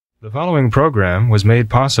The following program was made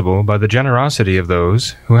possible by the generosity of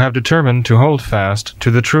those who have determined to hold fast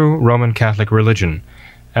to the true Roman Catholic religion,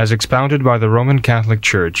 as expounded by the Roman Catholic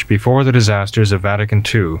Church before the disasters of Vatican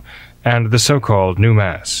II and the so-called New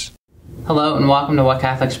Mass. Hello and welcome to What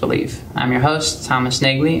Catholics Believe. I'm your host, Thomas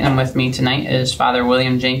Nagley, and with me tonight is Father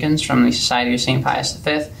William Jenkins from the Society of St. Pius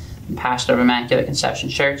V, and pastor of Immaculate Conception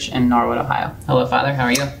Church in Norwood, Ohio. Hello, Father. How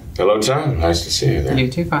are you? Hello, Tom. Nice to see you there.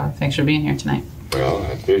 You too, Father. Thanks for being here tonight. Well,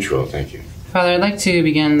 as usual, thank you. Father, I'd like to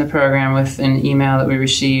begin the program with an email that we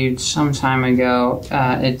received some time ago.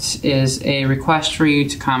 It is a request for you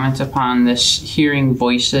to comment upon this Hearing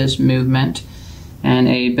Voices movement. And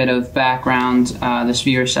a bit of background, this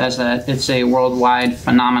viewer says that it's a worldwide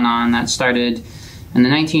phenomenon that started in the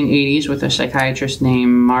 1980s with a psychiatrist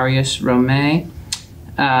named Marius Romé.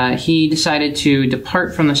 He decided to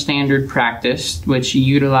depart from the standard practice, which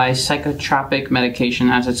utilized psychotropic medication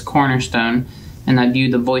as its cornerstone, and that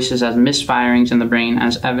viewed the voices as misfirings in the brain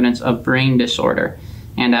as evidence of brain disorder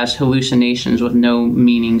and as hallucinations with no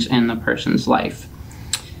meanings in the person's life.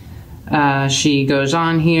 She goes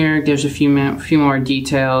on here, gives a few more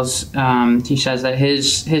details. He says that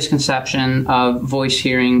his conception of voice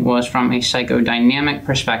hearing was from a psychodynamic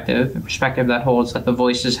perspective, a perspective that holds that the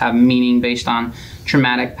voices have meaning based on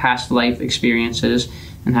traumatic past life experiences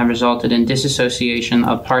and have resulted in disassociation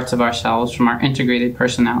of parts of ourselves from our integrated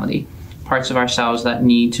personality, parts of ourselves that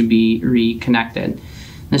need to be reconnected.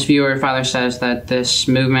 This viewer, Father, says that this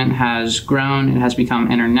movement has grown, it has become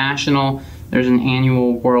international. There's an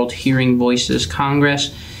annual World Hearing Voices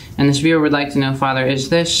Congress. And this viewer would like to know, Father, is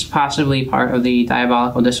this possibly part of the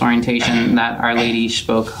diabolical disorientation that Our Lady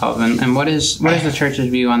spoke of? And what is the Church's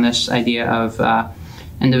view on this idea of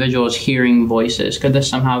individuals hearing voices? Could this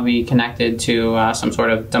somehow be connected to some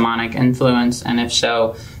sort of demonic influence? And if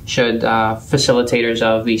so, should facilitators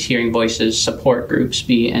of these hearing voices support groups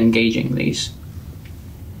be engaging these?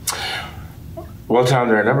 Well, Tom,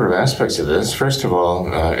 there are a number of aspects of this. First of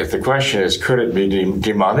all, if the question is, could it be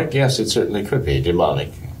demonic? Yes, it certainly could be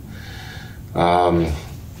demonic.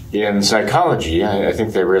 In psychology, I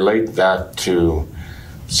think they relate that to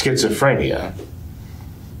schizophrenia,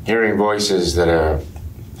 hearing voices that are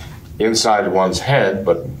inside one's head,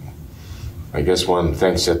 but I guess one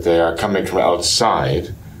thinks that they are coming from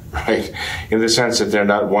outside, right? In the sense that they're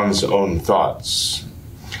not one's own thoughts.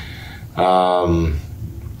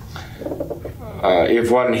 If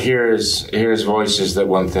one hears voices that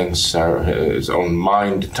one thinks are his own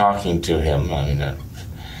mind talking to him, I mean,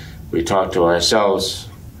 we talk to ourselves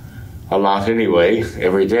a lot anyway,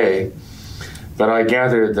 every day. But I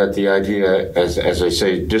gather that the idea, as I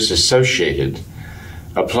say, disassociated,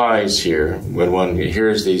 applies here when one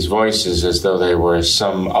hears these voices as though they were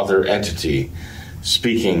some other entity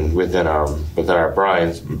speaking within our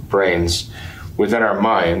brains, within our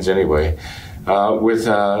minds anyway, with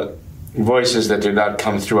voices that do not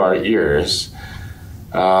come through our ears.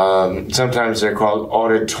 Sometimes they're called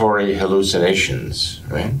auditory hallucinations,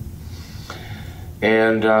 right?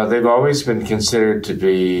 And they've always been considered to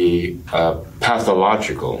be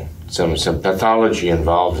pathological, some pathology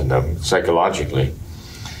involved in them psychologically.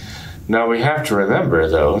 Now we have to remember,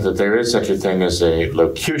 though, that there is such a thing as a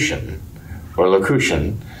locution,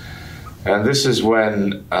 and this is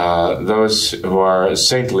when those who are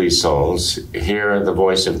saintly souls hear the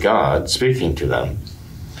voice of God speaking to them.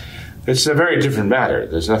 It's a very different matter.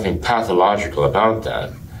 There's nothing pathological about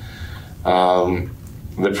that.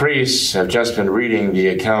 The priests have just been reading the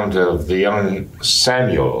account of the young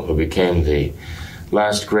Samuel, who became the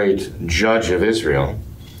last great judge of Israel.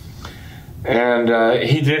 And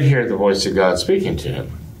he did hear the voice of God speaking to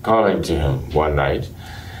him, calling to him one night.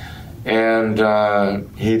 And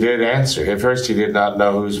he did answer. At first he did not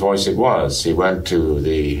know whose voice it was. He went to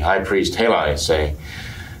the high priest Heli saying,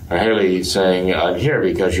 I'm here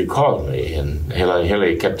because you called me. And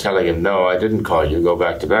Heli kept telling him, no, I didn't call you, go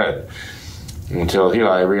back to bed. Until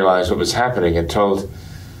Heli realized what was happening and told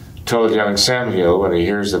young Samuel, when he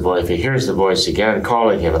hears the voice, if he hears the voice again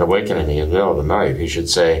calling him and awakening him in the middle of the night, he should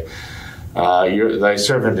say, thy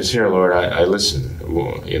servant is here, Lord, I listen.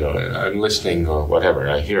 I'm listening, or whatever.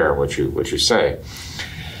 I hear what you say.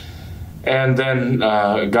 And then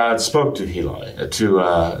God spoke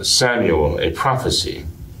to Samuel a prophecy,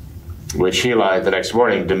 which Heli the next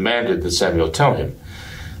morning demanded that Samuel tell him.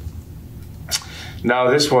 Now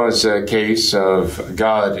this was a case of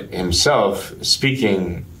God himself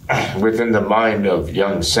speaking within the mind of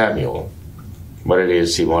young Samuel what it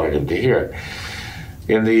is he wanted him to hear.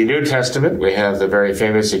 In the New Testament, we have the very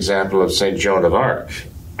famous example of St. Joan of Arc,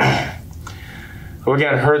 who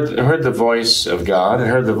again heard the voice of God and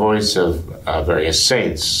heard the voice of various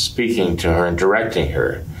saints speaking to her and directing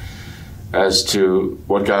her as to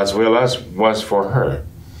what God's will was for her.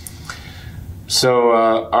 So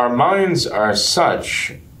our minds are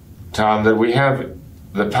such, Tom, that we have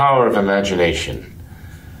the power of imagination.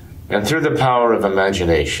 And through the power of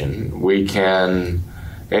imagination, we can,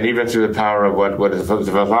 and even through the power of what the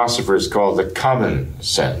philosophers call the common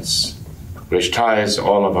sense, which ties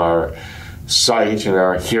all of our sight and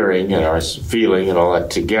our hearing and our feeling and all that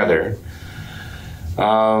together,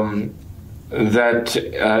 that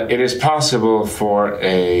it is possible for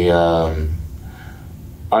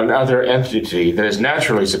another entity that is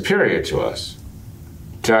naturally superior to us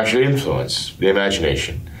to actually influence the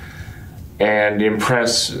imagination and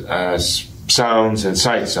impress sounds and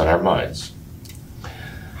sights on our minds.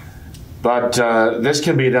 But this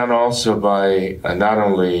can be done also by not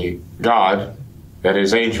only God, that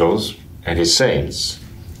is angels and his saints.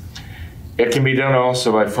 It can be done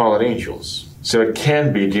also by fallen angels. So it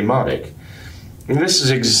can be demonic. And this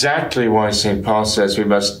is exactly why St. Paul says we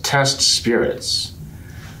must test spirits.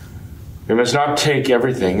 We must not take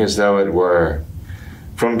everything as though it were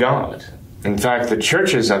from God. In fact, the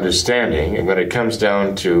church's understanding, when it comes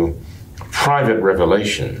down to private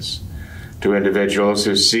revelations to individuals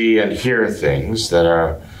who see and hear things that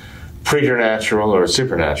are preternatural or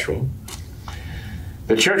supernatural,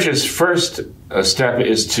 the church's first step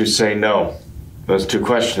is to say no, is to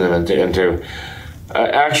question them and to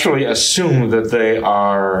actually assume that they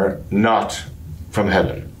are not from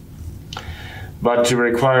heaven, but to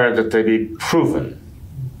require that they be proven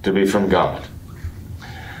to be from God.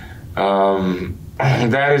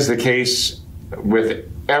 That is the case with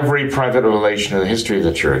every private revelation in the history of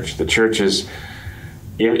the church. The church's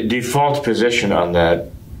default position on that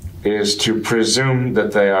is to presume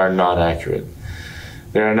that they are not accurate.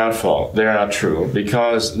 They are not false. They are not true,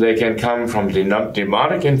 because they can come from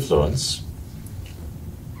demonic influence,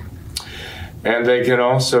 and they can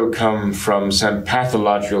also come from some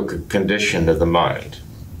pathological condition of the mind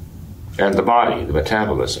and the body, the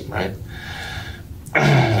metabolism, right?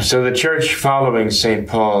 So the church, following St.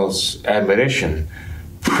 Paul's admonition,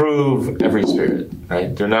 prove every spirit,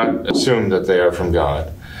 right? Do not assume that they are from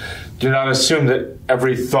God. Do not assume that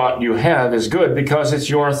every thought you have is good because it's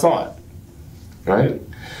your thought, right?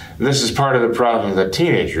 This is part of the problem that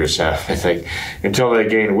teenagers have, I think. Until they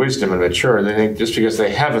gain wisdom and mature, they think just because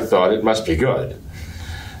they have a thought, it must be good.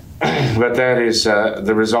 But that is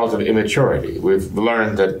the result of immaturity. We've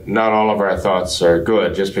learned that not all of our thoughts are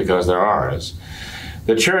good just because they're ours.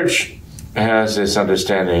 The church has this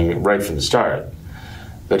understanding right from the start,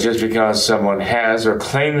 that just because someone has or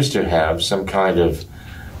claims to have some kind of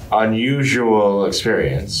unusual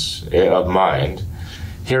experience of mind,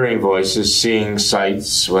 hearing voices, seeing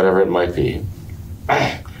sights, whatever it might be,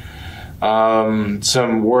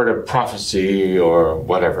 some word of prophecy or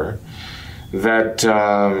whatever, that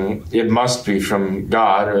it must be from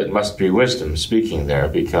God, or it must be wisdom speaking there,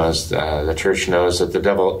 because the church knows that the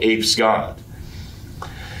devil apes God.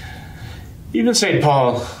 Even St.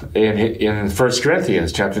 Paul in 1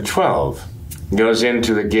 Corinthians chapter 12 goes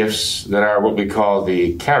into the gifts that are what we call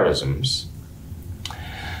the charisms,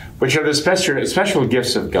 which are the special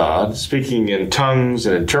gifts of God, speaking in tongues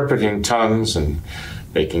and interpreting tongues and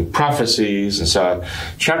making prophecies and so on.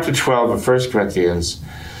 Chapter 12 of 1 Corinthians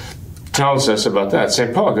tells us about that.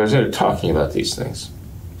 St. Paul goes into talking about these things.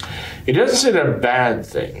 He doesn't say they're bad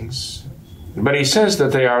things, but he says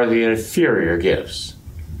that they are the inferior gifts.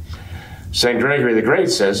 St. Gregory the Great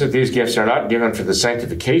says that these gifts are not given for the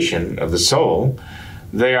sanctification of the soul.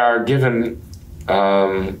 They are given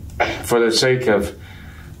for the sake of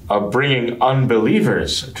bringing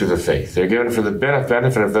unbelievers to the faith. They're given for the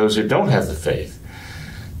benefit of those who don't have the faith,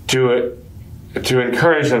 to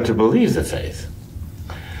encourage them to believe the faith.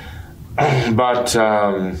 But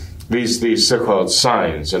these so-called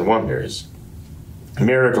signs and wonders,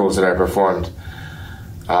 miracles that are performed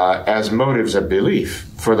as motives of belief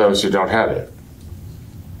for those who don't have it.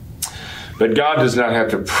 But God does not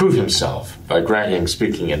have to prove himself by granting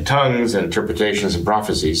speaking in tongues and interpretations and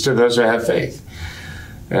prophecies to those who have faith.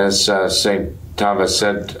 As St. Thomas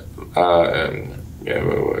said, that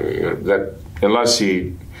unless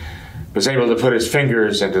he was able to put his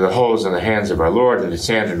fingers into the holes in the hands of our Lord and his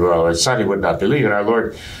hand into our Lord's Son, he would not believe. And our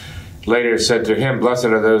Lord later said to him, "Blessed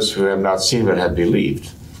are those who have not seen but have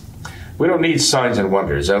believed." We don't need signs and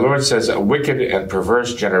wonders. Our Lord says a wicked and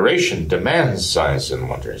perverse generation demands signs and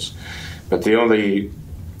wonders. But the only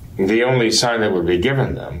sign that would be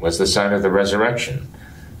given them was the sign of the resurrection,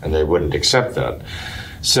 and they wouldn't accept that.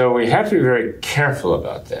 So we have to be very careful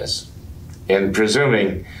about this in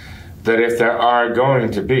presuming that if there are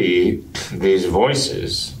going to be these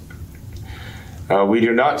voices, we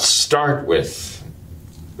do not start with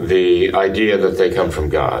the idea that they come from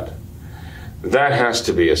God. That has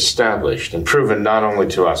to be established and proven not only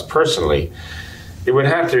to us personally, it would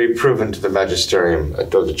have to be proven to the magisterium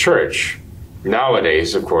of the church.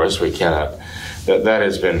 Nowadays, of course, we cannot. That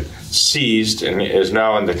has been seized and is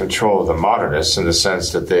now in the control of the modernists, in the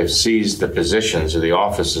sense that they've seized the positions or the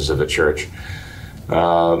offices of the church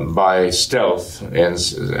by stealth and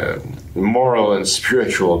moral and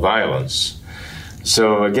spiritual violence.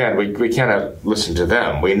 So again, we cannot listen to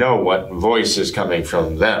them. We know what voice is coming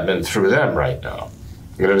from them and through them right now.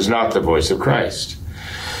 It is not the voice of Christ.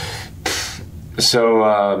 So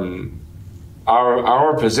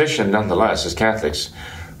our position, nonetheless, as Catholics,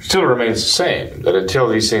 still remains the same, that until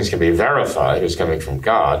these things can be verified as coming from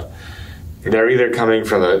God, they're either coming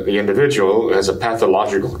from the individual who has a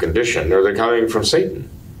pathological condition, or they're coming from Satan,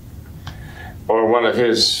 or one of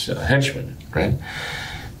his henchmen, right?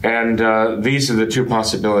 And these are the two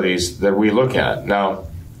possibilities that we look at. Now,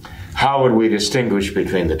 how would we distinguish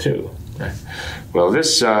between the two? Right? Well,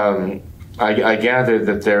 this, I gather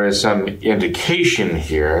that there is some indication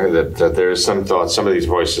here that there is some thought some of these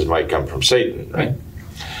voices might come from Satan, right?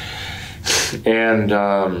 And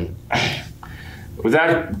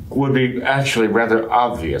that would be actually rather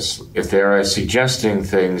obvious if they are suggesting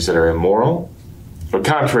things that are immoral or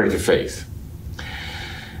contrary to faith.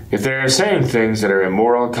 If they are saying things that are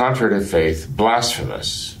immoral, contrary to faith,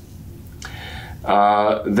 blasphemous,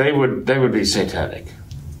 they would be satanic.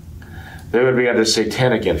 They would be under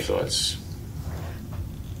satanic influence.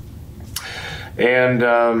 And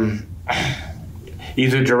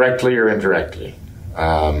either directly or indirectly.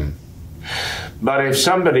 But if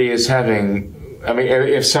somebody is having,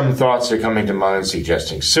 if some thoughts are coming to mind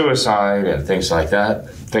suggesting suicide and things like that,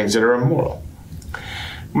 things that are immoral,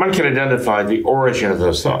 one can identify the origin of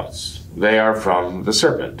those thoughts. They are from the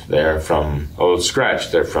serpent. They're from Old Scratch.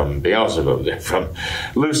 They're from Beelzebub. They're from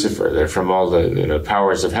Lucifer. They're from all the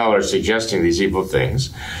powers of hell are suggesting these evil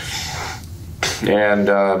things.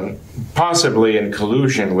 And possibly in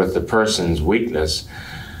collusion with the person's weakness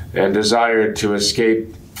and desire to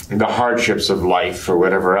escape the hardships of life or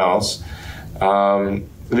whatever else,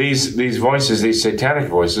 these voices, these satanic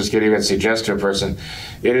voices, can even suggest to a person,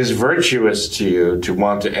 it is virtuous to you to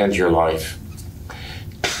want to end your life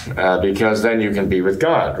because then you can be with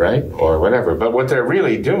God, right? Or whatever. But what they're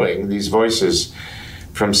really doing, these voices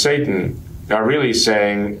from Satan, are really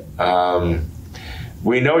saying,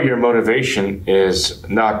 we know your motivation is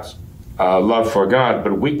not love for God,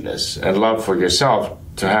 but weakness and love for yourself,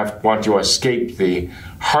 to want to escape the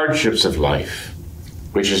hardships of life,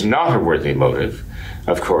 which is not a worthy motive,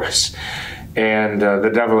 of course. And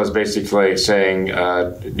the devil is basically saying,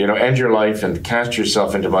 end your life and cast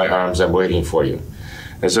yourself into my arms, I'm waiting for you.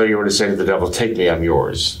 As though you were to say to the devil, take me, I'm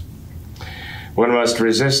yours. One must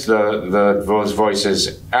resist those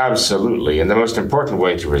voices absolutely, and the most important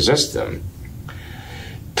way to resist them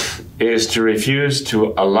is to refuse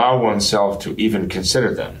to allow oneself to even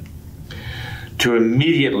consider them, to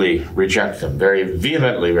immediately reject them, very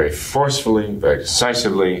vehemently, very forcefully, very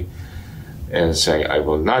decisively, and say, I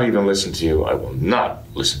will not even listen to you, I will not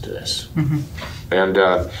listen to this. Mm-hmm. And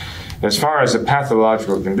as far as a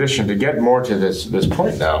pathological condition, to get more to this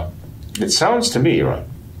point now, it sounds to me, Ron,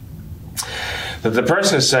 that the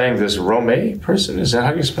person is saying, this Rome person, is that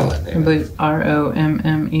how you spell it? I believe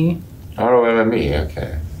R-O-M-M-E. R-O-M-M-E,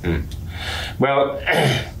 okay. Well,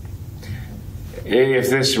 if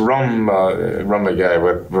this Rome guy,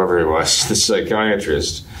 whatever he was, the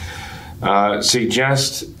psychiatrist,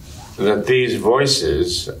 suggests that these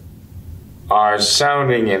voices are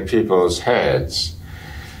sounding in people's heads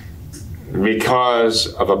because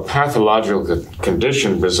of a pathological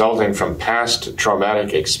condition resulting from past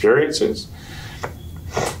traumatic experiences,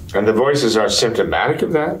 and the voices are symptomatic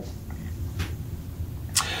of that,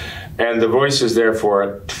 and the voices,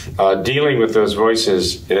 therefore, dealing with those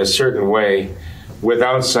voices in a certain way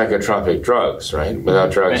without psychotropic drugs, right?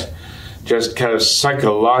 Without drugs, right. Just kind of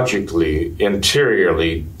psychologically,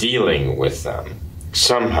 interiorly dealing with them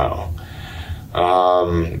somehow.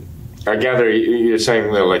 I gather you're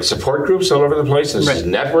saying there are like support groups all over the place. There's a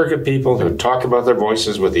network of people who talk about their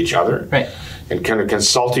voices with each other. Right. And kind of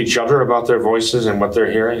consult each other about their voices and what they're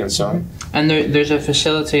hearing and so on. And there's a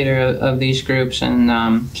facilitator of these groups,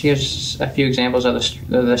 and she gives a few examples of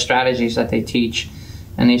the strategies that they teach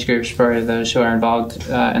in these groups for those who are involved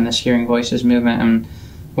in this Hearing Voices movement. And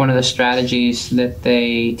one of the strategies that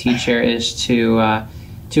they teach here is to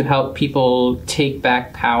help people take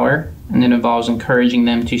back power, and it involves encouraging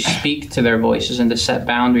them to speak to their voices and to set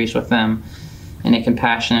boundaries with them in a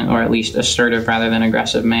compassionate or at least assertive rather than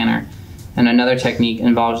aggressive manner. And another technique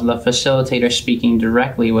involves the facilitator speaking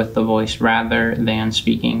directly with the voice rather than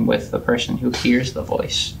speaking with the person who hears the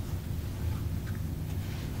voice.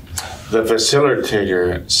 The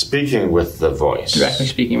facilitator speaking with the voice. Directly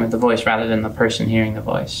speaking with the voice rather than the person hearing the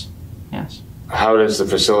voice. Yes. How does the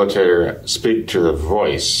facilitator speak to the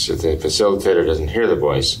voice if the facilitator doesn't hear the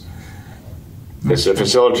voice? Is the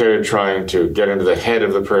facilitator trying to get into the head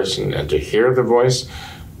of the person and to hear the voice?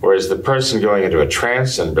 Or is the person going into a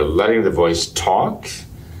trance and letting the voice talk?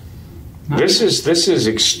 This is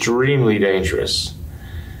extremely dangerous.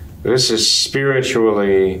 This is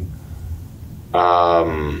spiritually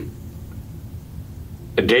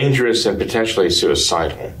dangerous and potentially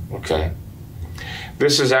suicidal. Okay,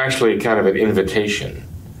 this is actually kind of an invitation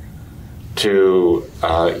to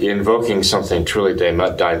invoking something truly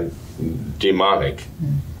demonic.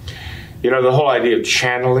 You know, the whole idea of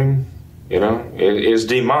channeling, you know, it is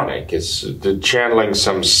demonic. It's channeling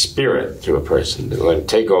some spirit through a person to let it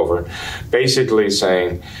take over, basically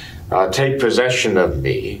saying, take possession of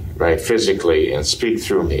me, right, physically, and speak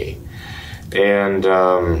through me. And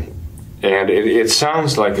it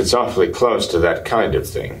sounds like it's awfully close to that kind of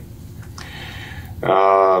thing.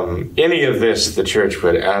 Any of this the church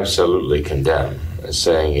would absolutely condemn,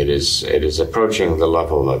 saying it is approaching the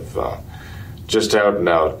level of just out and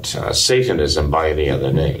out Satanism by any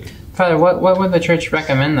other name. Father, what would the church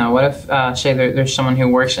recommend, though? What if, say, there's someone who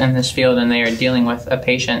works in this field and they are dealing with a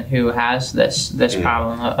patient who has this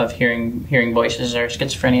problem of hearing voices or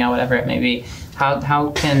schizophrenia, whatever it may be?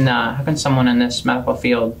 How can someone in this medical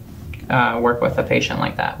field work with a patient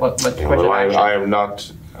like that? I am not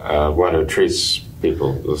one who treats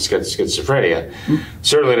people with schizophrenia.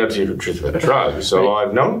 Certainly not who treats with drugs. So right.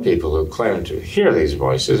 I've known people who claim to hear these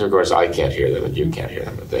voices. Of course, I can't hear them, and you can't hear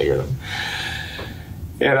them, but they hear them.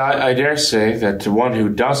 And I dare say that one who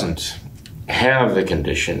doesn't have the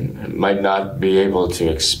condition might not be able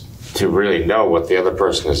to really know what the other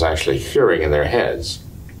person is actually hearing in their heads.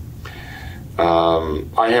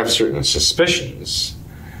 I have certain suspicions,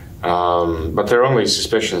 but they're only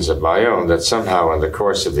suspicions of my own, that somehow in the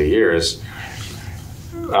course of the years,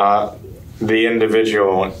 the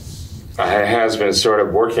individual has been sort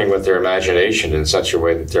of working with their imagination in such a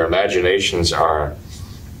way that their imaginations are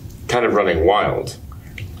kind of running wild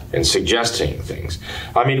and suggesting things.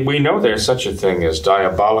 I mean, we know there's such a thing as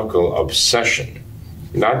diabolical obsession.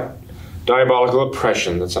 Not diabolical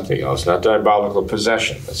oppression, that's something else. Not diabolical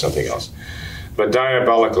possession, that's something else. But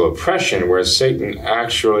diabolical oppression, where Satan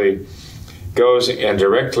actually goes and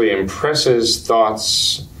directly impresses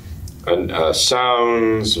thoughts and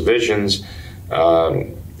sounds, visions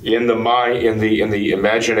in the mind, in the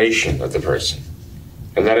imagination of the person.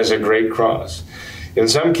 And that is a great cross. In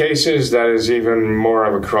some cases, that is even more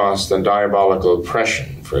of a cross than diabolical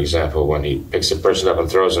oppression. For example, when he picks a person up and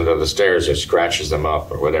throws them to the stairs or scratches them up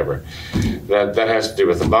or whatever. That has to do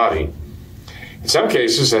with the body. In some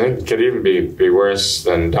cases, I think it could even be worse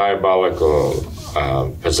than diabolical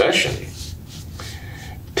possession.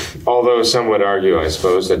 Although some would argue, I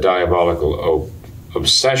suppose, that diabolical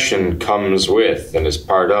obsession comes with and is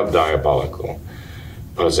part of diabolical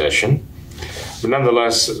possession. But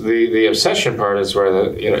nonetheless, the obsession part is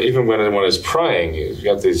where even when one is praying, he's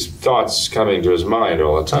got these thoughts coming to his mind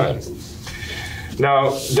all the time. Now,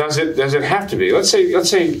 does it have to be? Let's say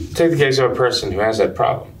take the case of a person who has that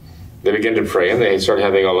problem. They begin to pray and they start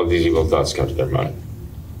having all of these evil thoughts come to their mind.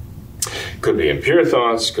 Could be impure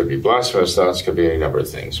thoughts, could be blasphemous thoughts, could be any number of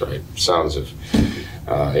things, right? Sounds of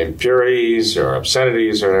impurities or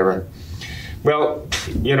obscenities or whatever. Well,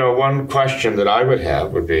 one question that I would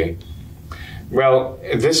have would be, well,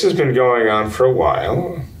 this has been going on for a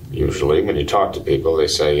while. Usually when you talk to people, they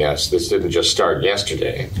say, yes, this didn't just start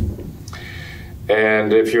yesterday.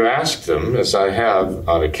 And if you ask them, as I have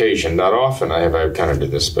on occasion, not often I kind of do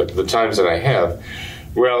this, but the times that I have,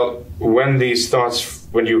 well, when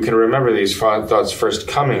you can remember these thoughts first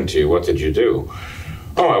coming to you, what did you do?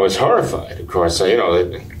 Oh, I was horrified, of course. It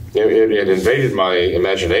invaded my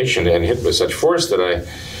imagination and hit with such force that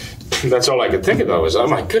that's all I could think about was, oh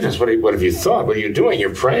my goodness, what have you thought? What are you doing?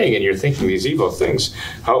 You're praying and you're thinking these evil things.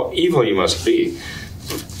 How evil you must be.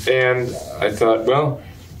 And I thought, well,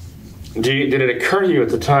 did it occur to you at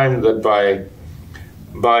the time that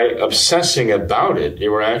by obsessing about it,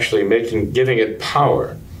 you were actually giving it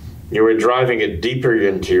power? You were driving it deeper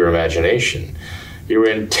into your imagination. You were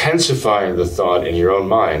intensifying the thought in your own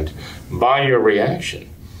mind by your reaction.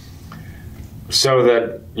 So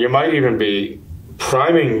that you might even be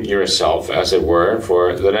priming yourself, as it were,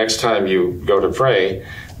 for the next time you go to pray,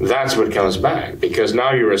 that's what comes back. Because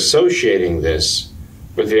now you're associating this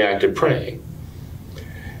with the act of praying.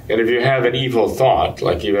 And if you have an evil thought,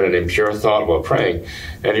 like even an impure thought while praying,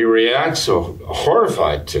 and you react so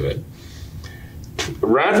horrified to it,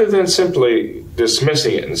 rather than simply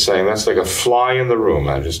dismissing it and saying, that's like a fly in the room,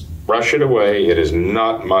 I just brush it away, it is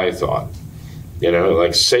not my thought. You know,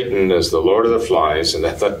 like Satan is the Lord of the flies, and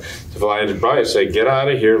that the fly would probably say, get out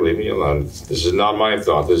of here, leave me alone. This is not my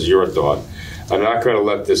thought, this is your thought. I'm not going to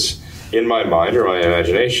let this in my mind or my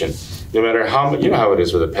imagination. No matter how, you know how it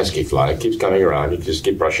is with a pesky fly, it keeps coming around, you just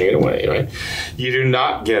keep brushing it away, right? You do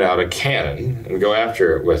not get out a cannon and go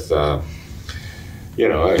after it with, you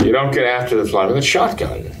don't get after the fly with a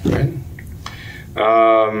shotgun, right?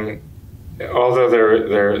 Although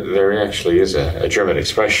there actually is a German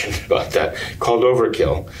expression about that called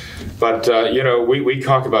overkill. But, we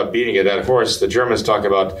talk about beating a dead horse. The Germans talk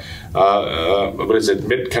about, what is it?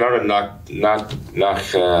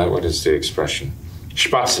 What is the expression?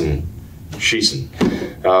 Spatzen schießen.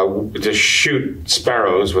 To shoot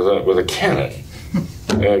sparrows with a cannon.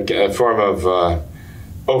 A form of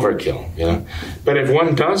overkill, you know. But if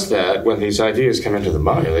one does that, when these ideas come into the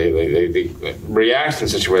mind, they react in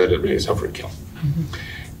such a way that it really is overkill.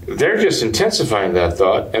 Mm-hmm. They're just intensifying that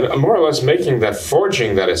thought and more or less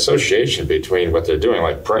forging that association between what they're doing,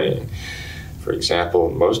 like praying, for example,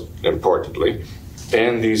 most importantly,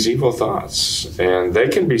 and these evil thoughts. And they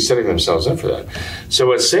can be setting themselves up for that. So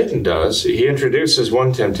what Satan does, he introduces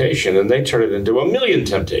one temptation and they turn it into a million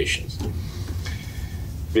temptations.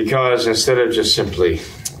 Because instead of just simply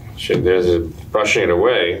brushing it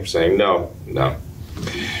away, saying no.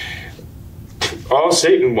 All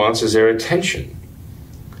Satan wants is their attention.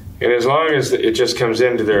 And as long as it just comes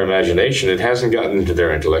into their imagination, it hasn't gotten into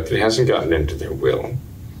their intellect, it hasn't gotten into their will.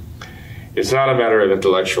 It's not a matter of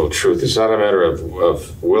intellectual truth, it's not a matter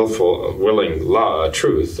of willing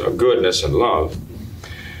truth, of goodness and love.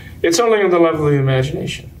 It's only on the level of the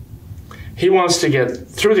imagination. He wants to get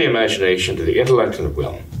through the imagination to the intellect and the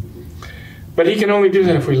will. But he can only do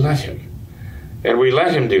that if we let him. And we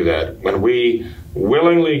let him do that when we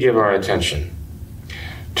willingly give our attention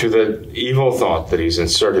to the evil thought that he's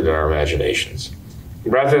inserted in our imaginations,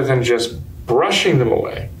 rather than just brushing them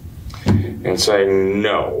away and saying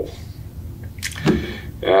no.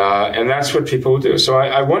 And that's what people will do. So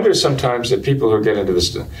I wonder sometimes that people who get into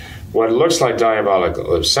this, what looks like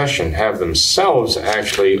diabolical obsession, have themselves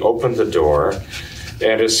actually opened the door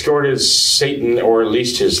and escorted Satan, or at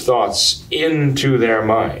least his thoughts, into their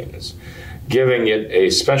minds, giving it a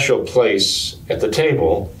special place at the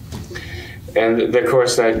table. And of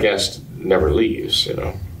course, that guest never leaves, you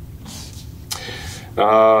know.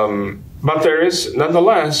 But there is,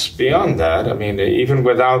 nonetheless, beyond that, I mean, even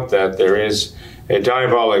without that, there is a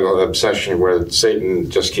diabolical obsession where Satan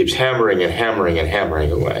just keeps hammering and hammering and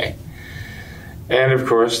hammering away. And of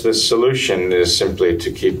course, the solution is simply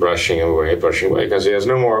to keep brushing away, because he has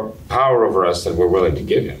no more power over us than we're willing to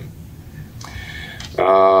give him.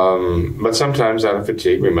 But sometimes out of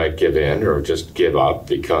fatigue, we might give in or just give up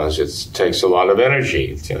because it takes a lot of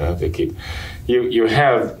energy, you know, to keep. You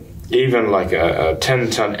have even like a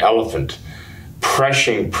 10-ton elephant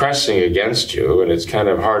pressing against you, and it's kind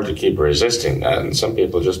of hard to keep resisting that, and some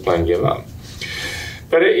people just plain give up.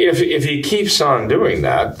 But if he keeps on doing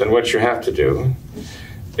that, then what you have to do,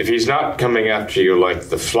 if he's not coming after you like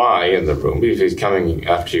the fly in the room, if he's coming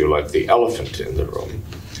after you like the elephant in the room,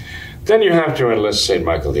 then you have to enlist St.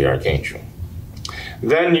 Michael the Archangel.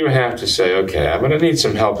 Then you have to say, okay, I'm going to need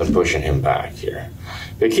some help in pushing him back here.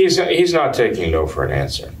 Because he's not taking no for an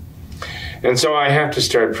answer. And so I have to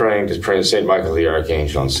start praying to St. Michael the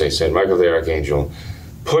Archangel and say, St. Michael the Archangel,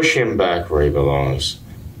 push him back where he belongs.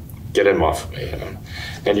 Get him off of me, you know.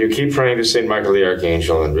 And you keep praying to St. Michael the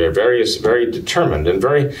Archangel, and we're very determined and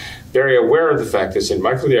very, very aware of the fact that St.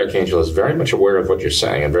 Michael the Archangel is very much aware of what you're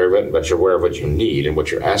saying and very much aware of what you need and what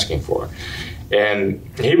you're asking for. And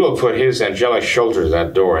he will put his angelic shoulder to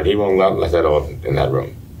that door, and he will not let that open in that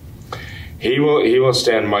room. He will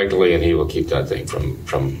stand mightily, and he will keep that thing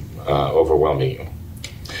from overwhelming you.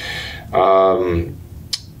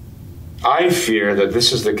 I fear that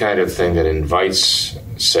this is the kind of thing that invites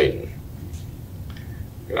Satan,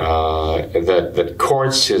 that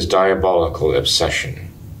courts his diabolical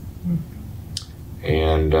obsession.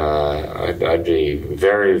 And I'd be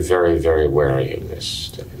very, very, very wary of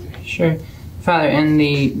this. Sure. Father, in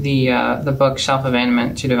the book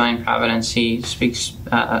Self-Abandonment to Divine Providence, he speaks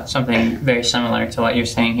something very similar to what you're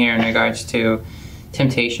saying here in regards to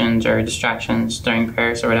temptations or distractions during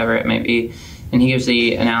prayers or whatever it may be. And he gives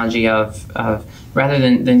the analogy of rather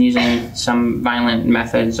than using some violent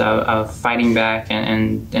methods of fighting back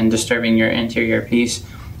and disturbing your interior peace,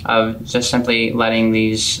 of just simply letting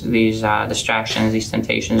these distractions, these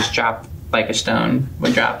temptations drop like a stone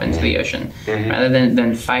would drop into the ocean. Rather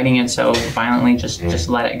than fighting it so violently, just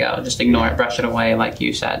let it go. Just ignore it, brush it away, like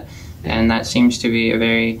you said. And that seems to be a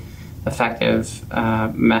very effective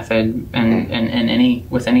method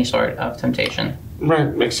with any sort of temptation.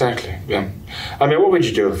 Right, exactly, yeah. I mean, what would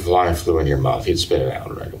you do if a lion flew in your mouth? You'd spit it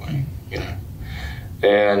out right away, you know.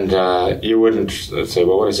 And you wouldn't say,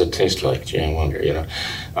 well, what does it taste like? Gee, I wonder, you know.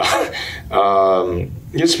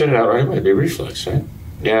 You'd spit it out right away. It'd be reflex, right?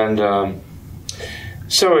 And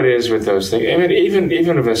so it is with those things. I mean, even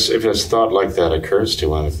if a thought like that occurs to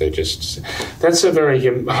one, if they just... That's a very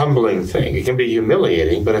humbling thing. It can be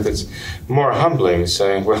humiliating, but if it's more humbling,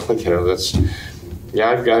 saying, well, you know, that's...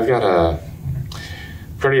 Yeah, I've got a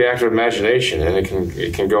pretty active imagination, and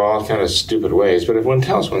it can go all kind of stupid ways. But if one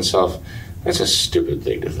tells oneself, that's a stupid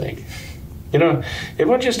thing to think. You know, if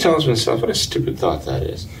one just tells oneself what a stupid thought that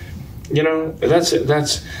is, you know,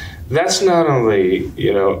 that's not only,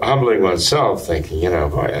 you know, humbling oneself, thinking, you know,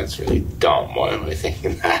 boy, that's really dumb. Why am I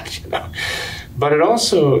thinking that? You know, but it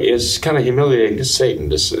also is kind of humiliating to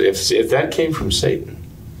Satan. If that came from Satan,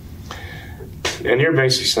 and you're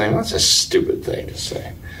basically saying, well, that's a stupid thing to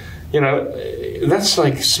say. You know, that's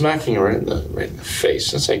like smacking him right in the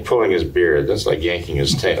face. That's like pulling his beard. That's like yanking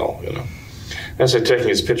his tail, you know. That's like taking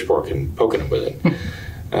his pitchfork and poking him with it.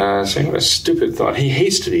 Saying, what a stupid thought. He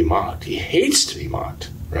hates to be mocked. He hates to be mocked,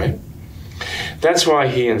 right? That's why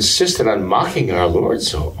he insisted on mocking our Lord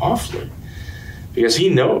so awfully. Because he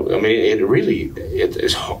knows, I mean,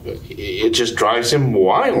 it just drives him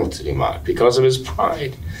wild to be mocked because of his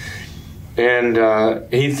pride. And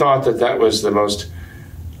he thought that was the most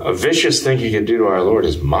vicious thing he could do to our Lord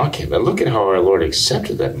is mock him. And look at how our Lord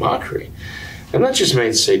accepted that mockery. And that just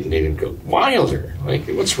made Satan even go wilder. Like,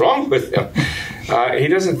 what's wrong with him? He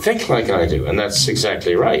doesn't think like I do, and that's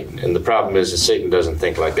exactly right. And the problem is that Satan doesn't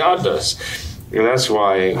think like God does. And that's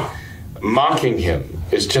why mocking him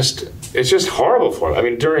is just horrible for him. I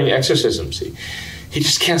mean, during exorcisms, he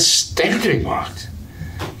just can't stand to be mocked.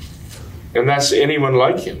 And that's anyone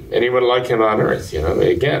like him on earth, you know.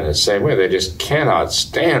 Again, in the same way, they just cannot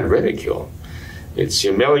stand ridicule. It's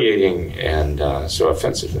humiliating and so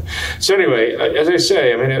offensive. So anyway, as I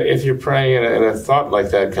say, I mean, if you're praying and a thought like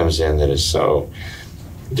that comes in that is so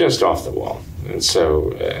just off the wall, and so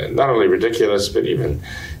not only ridiculous, but even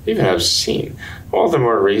obscene, all the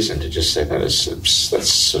more reason to just say that's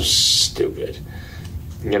so stupid.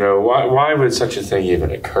 You know, why would such a thing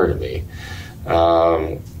even occur to me?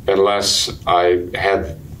 Unless I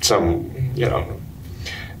had some, you know,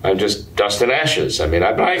 I'm just dust and ashes. I mean,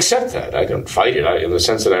 I accept that. I don't fight it in the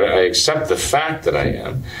sense that I accept the fact that I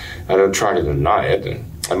am. I don't try to deny it. And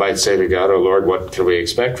I might say to God, oh, Lord, what can we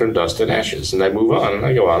expect from dust and ashes? And I move on, and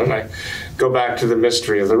I go on, and I go back to the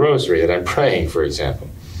mystery of the rosary that I'm praying, for example.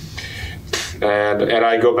 And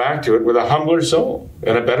I go back to it with a humbler soul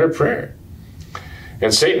and a better prayer.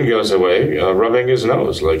 And Satan goes away rubbing his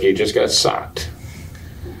nose like he just got socked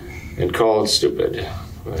and called stupid.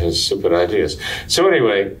 His stupid ideas. So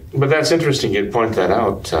anyway, but that's interesting. You'd point that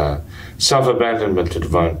out. Self-Abandonment to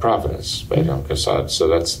Divine Providence by Jean Caussade. So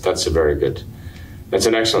that's a very good. That's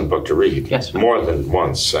an excellent book to read. Yes, more than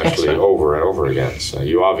once, actually, over and over again. So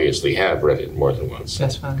you obviously have read it more than once.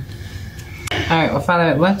 Yes, Father. All right. Well,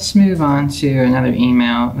 Father, let's move on to another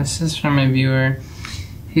email. This is from a viewer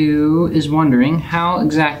who is wondering how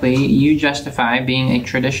exactly you justify being a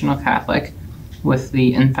traditional Catholic with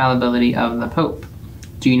the infallibility of the Pope.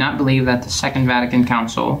 Do you not believe that the Second Vatican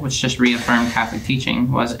Council, which just reaffirmed Catholic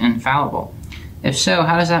teaching, was infallible? If so,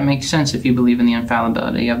 how does that make sense if you believe in the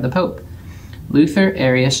infallibility of the Pope? Luther,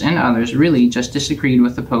 Arius, and others really just disagreed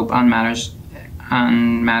with the Pope on matters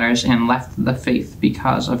and left the faith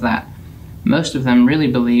because of that. Most of them really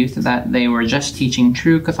believed that they were just teaching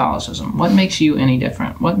true Catholicism. What makes you any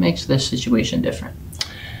different? What makes this situation different?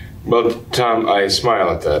 Well, Tom, I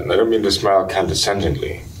smile at that, and I don't mean to smile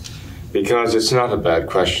condescendingly, because it's not a bad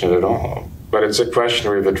question at all. But it's a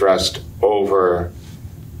question we've addressed over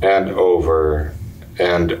and over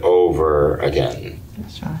and over again.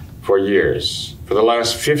 That's right. For years. For the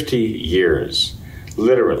last 50 years.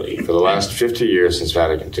 Literally, for the last 50 years since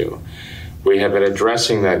Vatican II. We have been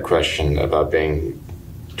addressing that question about being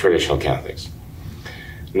traditional Catholics.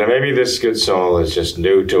 Now, maybe this good soul is just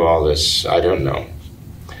new to all this. I don't know.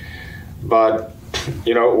 But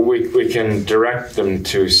you know, we can direct them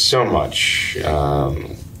to so much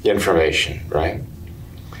information, right?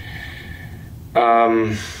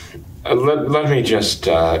 Let me just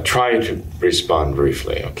try to respond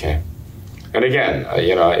briefly, okay? And again,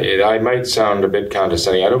 you know, I might sound a bit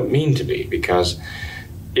condescending. I don't mean to be, because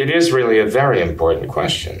it is really a very important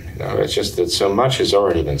question. You know, it's just that so much has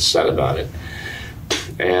already been said about it.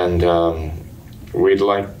 And we'd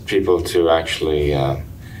like people to actually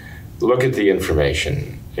look at the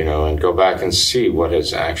information, and go back and see what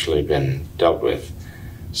has actually been dealt with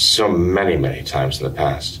so many, many times in the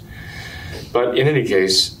past. But in any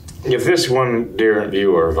case, if this one dear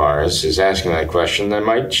viewer of ours is asking that question, then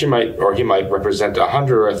he might represent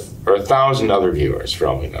 100 or 1,000 other viewers, for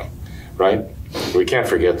all we know, right? We can't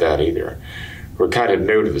forget that either. We're kind of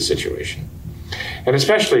new to the situation. And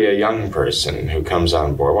especially a young person who comes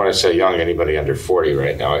on board. When I say young, anybody under 40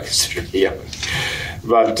 right now, I consider young.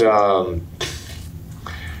 But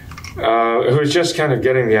who's just kind of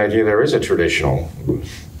getting the idea there is a traditional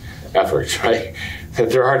effort, right?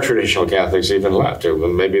 That there are traditional Catholics even left. Or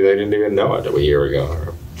maybe they didn't even know it a year ago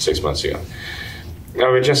or 6 months ago. I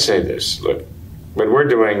would just say this. Look, what we're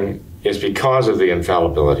doing is because of the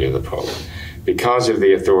infallibility of the Pope, because of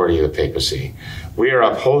the authority of the papacy. We are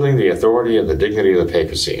upholding the authority and the dignity of the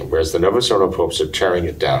papacy, whereas the Novus Ordo popes are tearing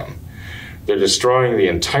it down. They're destroying the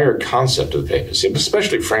entire concept of the papacy,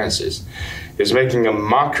 especially Francis, is making a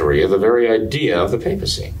mockery of the very idea of the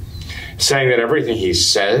papacy, saying that everything he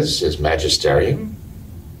says is magisterium.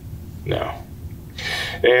 No.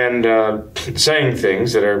 And saying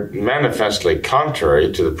things that are manifestly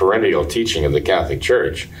contrary to the perennial teaching of the Catholic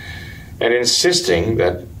Church, and insisting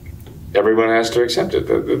that everyone has to accept it.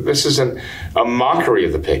 This is a mockery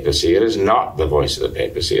of the papacy. It is not the voice of the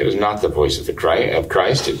papacy. It is not the voice of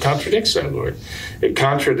Christ. It contradicts our Lord. It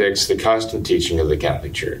contradicts the constant teaching of the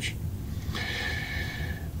Catholic Church.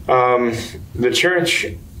 The Church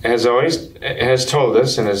has told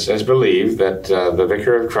us and has believed that the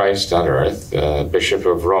Vicar of Christ on earth, Bishop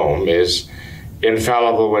of Rome, is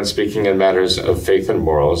infallible when speaking in matters of faith and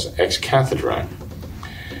morals ex cathedra,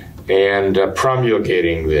 and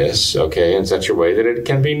promulgating this, in such a way that it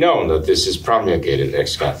can be known that this is promulgated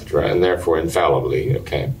ex cathedra and therefore infallibly,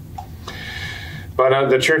 But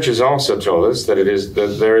the Church has also told us that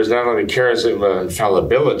there is not only charism of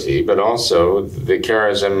infallibility, but also the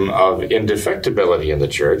charism of indefectibility in the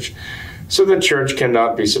Church, so the Church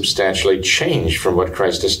cannot be substantially changed from what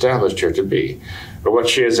Christ established her to be, or what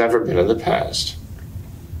she has ever been in the past.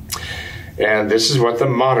 And this is what the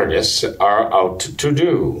modernists are out to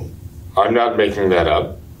do. I'm not making that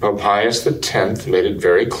up. Pope Pius X made it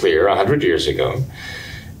very clear 100 years ago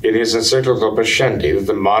in his encyclical Pascendi that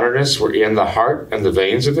the modernists were in the heart and the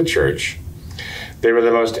veins of the Church. They were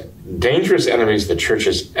the most dangerous enemies the Church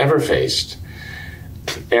has ever faced.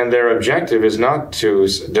 And their objective is not to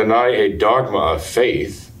deny a dogma of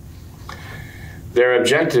faith. Their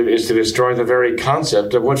objective is to destroy the very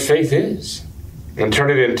concept of what faith is and turn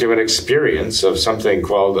it into an experience of something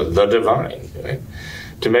called the divine, right?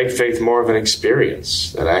 To make faith more of an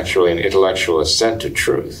experience than actually an intellectual assent to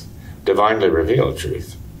truth, divinely revealed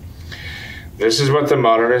truth. This is what the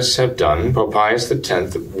modernists have done. Pope Pius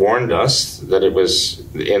X warned us that it was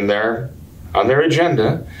on their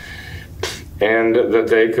agenda, and that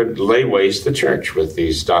they could lay waste the Church with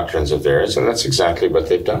these doctrines of theirs, and that's exactly what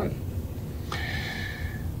they've done.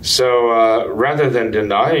 So rather than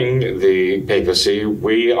denying the papacy,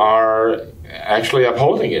 we are actually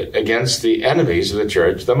upholding it against the enemies of the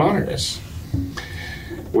Church, the modernists.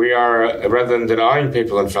 We are, rather than denying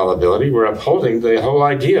papal infallibility, we're upholding the whole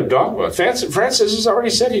idea of dogma. Francis has already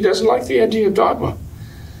said he doesn't like the idea of dogma.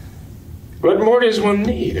 What more does one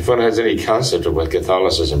need if one has any concept of what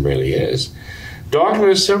Catholicism really is? Dogma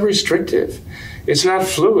is so restrictive. It's not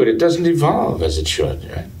fluid. It doesn't evolve as it should.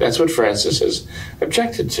 Right? That's what Francis has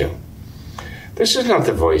objected to. This is not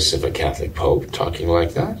the voice of a Catholic Pope talking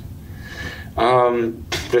like that.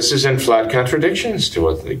 This is in flat contradictions to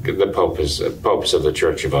what the popes of the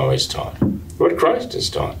Church have always taught, what Christ has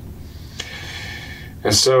taught.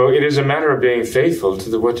 And so it is a matter of being faithful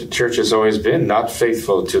to what the Church has always been, not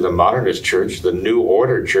faithful to the modernist Church, the New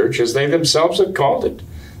Order Church, as they themselves have called it,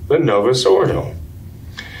 the Novus Ordo.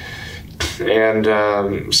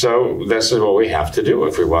 And so this is what we have to do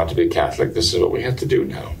if we want to be Catholic. This is what we have to do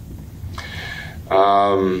now.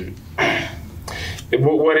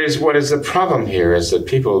 What is the problem here is that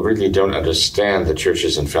people really don't understand the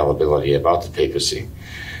Church's infallibility about the papacy.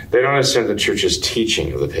 They don't understand the Church's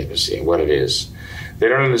teaching of the papacy and what it is. They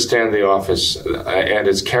don't understand the office and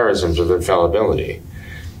its charisms of infallibility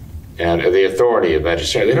and the authority of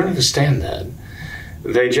magisterium. They don't understand that.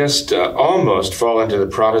 They just almost fall into the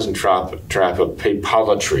Protestant trap of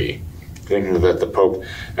papalatry, thinking that the Pope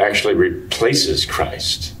actually replaces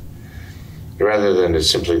Christ, rather than is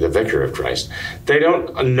simply the vicar of Christ. They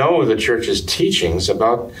don't know the Church's teachings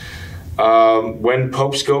about when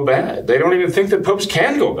popes go bad. They don't even think that popes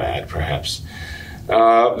can go bad, perhaps.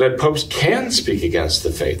 That popes can speak against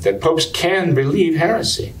the faith, that popes can believe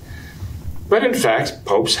heresy. But in fact,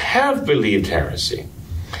 popes have believed heresy.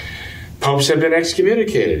 Popes have been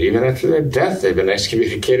excommunicated. Even after their death, they've been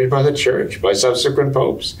excommunicated by the church, by subsequent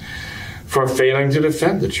popes, for failing to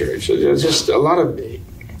defend the church. There's just a lot of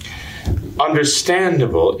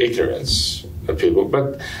understandable ignorance of people.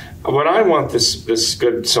 But what I want this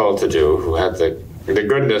good soul to do, who had the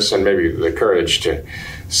goodness and maybe the courage to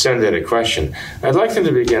send in a question, I'd like them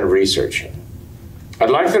to begin researching. I'd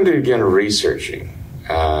like them to begin researching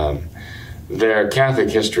their Catholic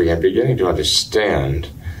history and beginning to understand,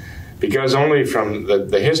 because only from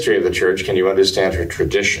the history of the church can you understand her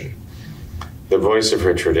tradition, the voice of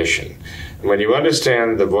her tradition. And when you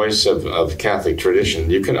understand the voice of Catholic tradition,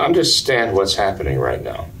 you can understand what's happening right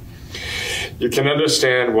now. You can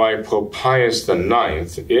understand why Pope Pius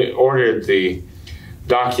IX ordered the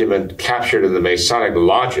document captured in the Masonic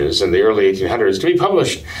lodges in the early 1800s to be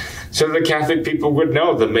published, so that the Catholic people would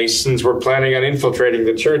know the Masons were planning on infiltrating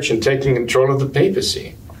the church and taking control of the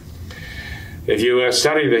papacy. If you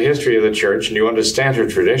study the history of the church and you understand her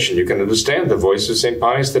tradition, you can understand the voice of St.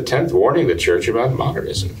 Pius X warning the church about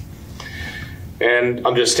modernism. And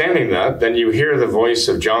understanding that, then you hear the voice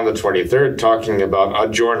of John the 23rd talking about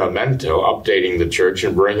aggiornamento, updating the church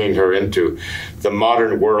and bringing her into the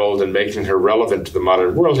modern world and making her relevant to the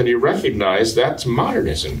modern world, and you recognize that's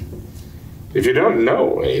modernism. If you don't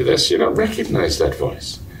know any of this, you don't recognize that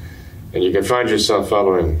voice. And you can find yourself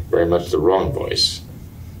following very much the wrong voice.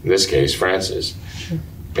 In this case, Francis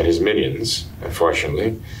and his minions,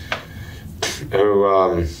 unfortunately, who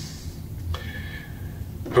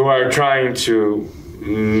are trying to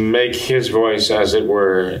make his voice, as it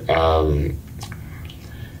were,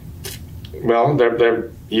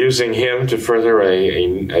 they're using him to further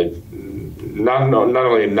not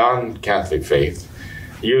only a non-Catholic faith,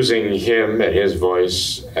 using him and his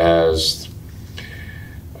voice as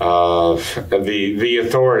the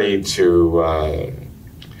authority to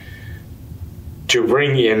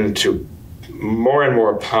bring into more and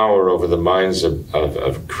more power over the minds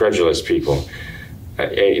of credulous people,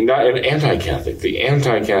 not an anti-Catholic, the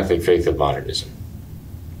anti-Catholic faith of modernism.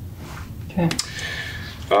 Okay.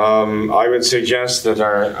 I would suggest that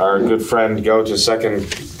our good friend go to 2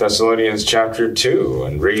 Thessalonians chapter 2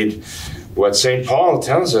 and read what St. Paul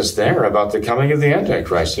tells us there about the coming of the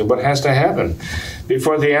Antichrist and what has to happen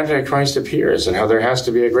before the Antichrist appears, and how there has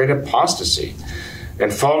to be a great apostasy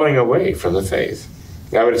and falling away from the faith.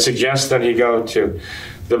 I would suggest that he go to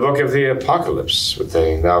the book of the Apocalypse, what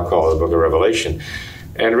they now call the book of Revelation,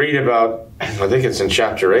 and read about, I think it's in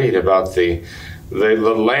chapter 8, about the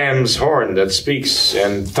lamb's horn that speaks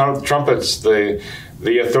and trumpets the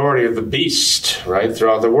authority of the beast, right,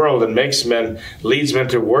 throughout the world, and leads men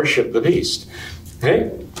to worship the beast. Hey,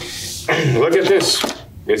 look at this.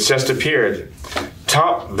 It's just appeared.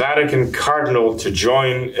 Top Vatican cardinal to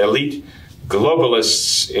join elite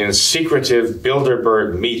globalists in secretive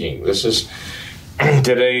Bilderberg meeting. This is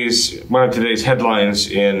one of today's headlines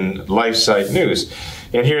in LifeSite News.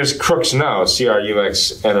 And here's Crooks Now,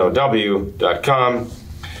 CRUXNOW.com.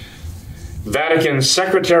 Vatican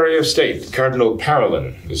Secretary of State, Cardinal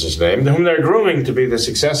Parolin is his name, whom they're grooming to be the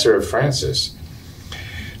successor of Francis.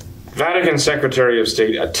 Vatican Secretary of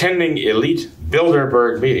State attending elite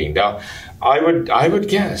Bilderberg meeting. Now, I would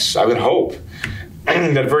hope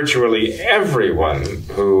that virtually everyone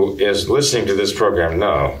who is listening to this program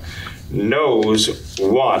now knows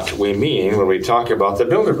what we mean when we talk about the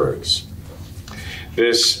Bilderbergs.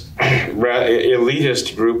 This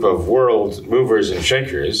elitist group of world movers and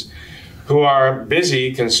shakers who are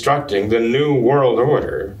busy constructing the new world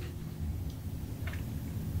order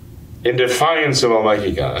in defiance of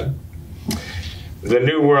Almighty God. The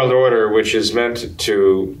New World Order, which is meant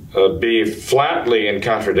to be flatly in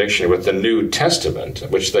contradiction with the New Testament,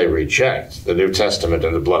 which they reject, the New Testament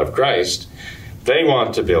and the blood of Christ. They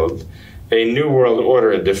want to build a New World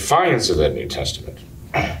Order in defiance of that New Testament.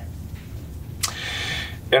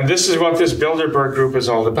 And this is what this Bilderberg group is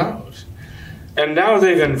all about. And now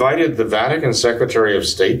they've invited the Vatican Secretary of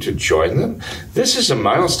State to join them. This is a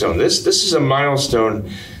milestone. This is a milestone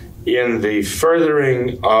in the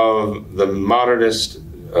furthering of the modernist,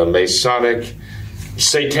 Masonic,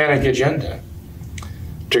 satanic agenda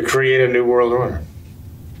to create a new world order.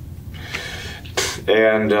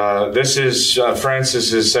 And this is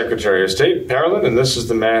Francis's Secretary of State, Parolin, and this is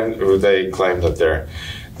the man who they claim that they're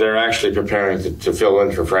actually preparing to fill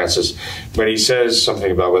in for Francis when he says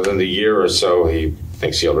something about within the year or so he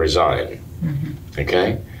thinks he'll resign. Mm-hmm.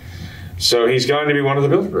 Okay? So he's going to be one of the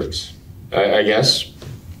Bilderbergs, I guess.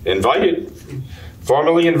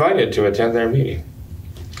 Formally invited to attend their meeting.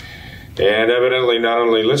 And evidently not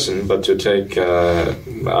only listen, but to take,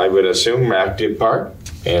 I would assume, active part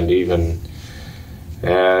and even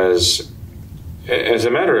As a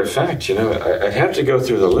matter of fact, I'd have to go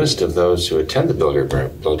through the list of those who attend the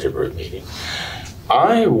Bilderberg meeting.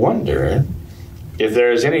 I wonder if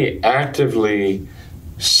there is any actively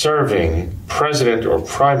serving president or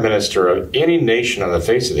prime minister of any nation on the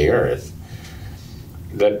face of the earth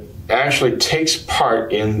that actually takes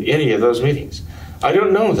part in any of those meetings. I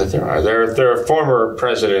don't know that there are. There are former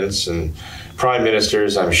presidents and prime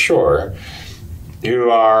ministers, I'm sure,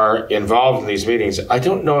 who are involved in these meetings. I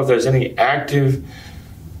don't know if there's any active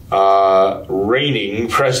reigning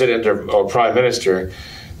president or prime minister.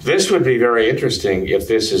 This would be very interesting if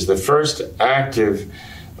this is the first active,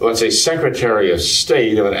 let's say, Secretary of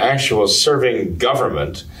State of an actual serving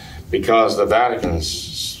government, because the Vatican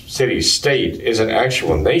City state is an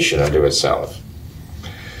actual nation unto itself.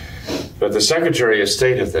 But the Secretary of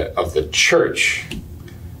State of the Church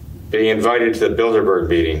being invited to the Bilderberg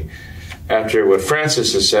meeting after what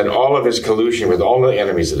Francis has said, all of his collusion with all the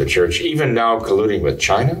enemies of the Church, even now colluding with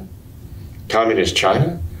China, communist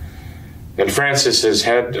China. And Francis is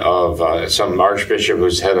head of some archbishop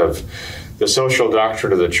who's head of the social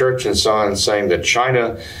doctrine of the Church and so on, saying that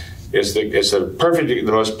China is the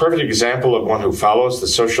most perfect example of one who follows the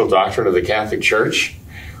social doctrine of the Catholic Church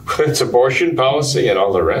with its abortion policy and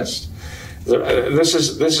all the rest. This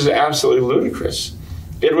is absolutely ludicrous.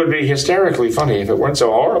 It would be hysterically funny if it weren't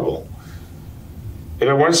so horrible, if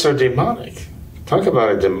it weren't so demonic. Talk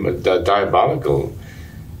about a diabolical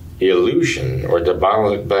illusion or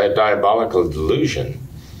diabolical delusion.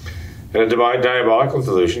 And a diabolical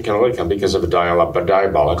delusion can only come because of a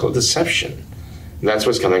diabolical deception. And that's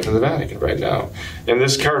what's coming from the Vatican right now. And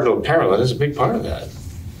this Cardinal Parolin is a big part of that.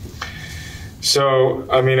 So,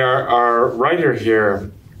 I mean, our writer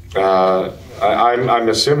here, I'm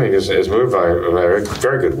assuming, is moved by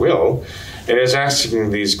very good will, and is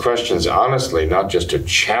asking these questions honestly, not just to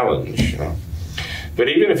challenge. But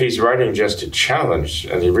even if he's writing just to challenge,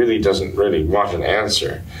 and he really doesn't really want an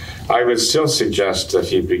answer, I would still suggest that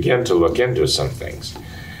he begin to look into some things.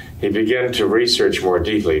 He begin to research more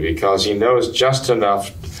deeply, because he knows just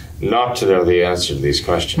enough not to know the answer to these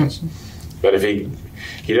questions. But if he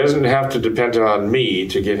doesn't have to depend on me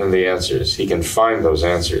to give him the answers. He can find those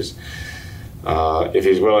answers if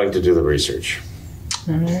he's willing to do the research.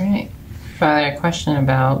 All right. Father, a question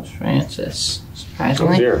about Francis,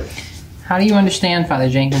 surprisingly. Oh dear. How do you understand Father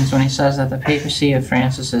Jenkins when he says that the papacy of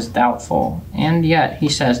Francis is doubtful, and yet he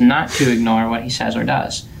says not to ignore what he says or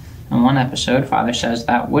does? In one episode, Father says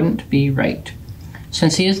that wouldn't be right.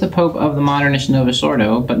 Since he is the Pope of the modernist Novus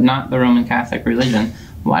Ordo, but not the Roman Catholic religion,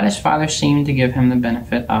 why does Father seem to give him the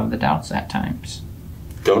benefit of the doubts at times?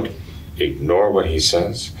 Don't ignore what he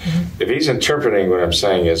says. Mm-hmm. If he's interpreting what I'm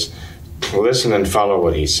saying is listen and follow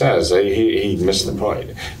what he says, he missed the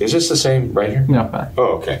point. Is this the same writer? No, Father.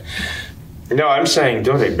 Oh, okay. No, I'm saying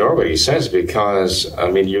don't ignore what he says, because,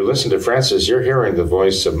 I mean, you listen to Francis, you're hearing the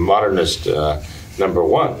voice of modernist number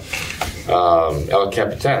one, El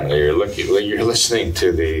Capitan. You're listening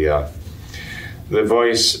to the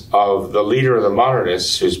voice of the leader of the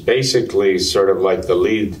modernists, who's basically sort of like the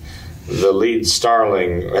lead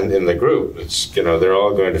starling in the group. It's, they're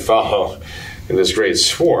all going to follow in this great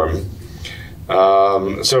swarm.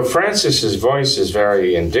 So Francis's voice is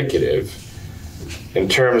very indicative in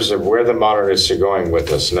terms of where the modernists are going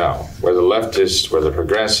with us now, where the leftists, where the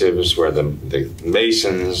progressives, where the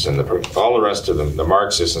Masons and all the rest of them, the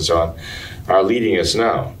Marxists and so on, are leading us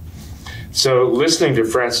now. So listening to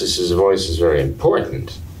Francis's voice is very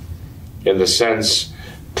important in the sense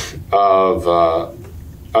of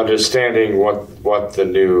understanding what the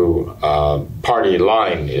new party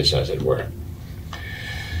line is, as it were.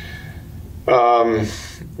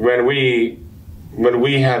 When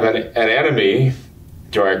we have an enemy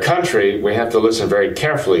to our country, we have to listen very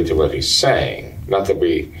carefully to what he's saying. Not that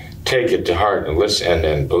we take it to heart and listen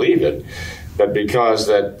and believe it, but because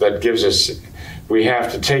that gives us, we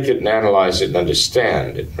have to take it and analyze it and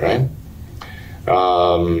understand it, right?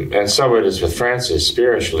 And so it is with Francis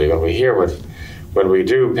spiritually. When we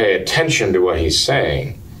do pay attention to what he's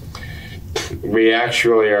saying, we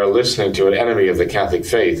actually are listening to an enemy of the Catholic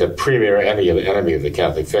faith, a premier enemy of the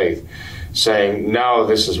Catholic faith, saying, now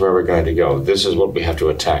this is where we're going to go. This is what we have to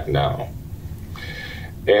attack now.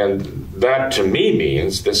 And that, to me,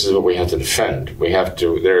 means this is what we have to defend.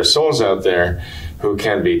 There are souls out there who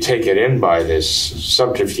can be taken in by this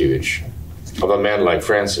subterfuge of a man like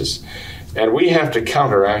Francis. And we have to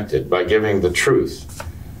counteract it by giving the truth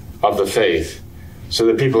of the faith so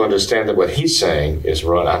that people understand that what he's saying is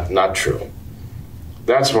not true.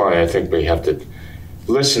 That's why I think we have to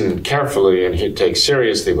listen carefully and take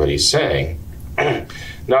seriously what he's saying,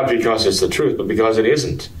 not because it's the truth, but because it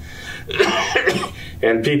isn't.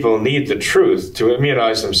 And people need the truth to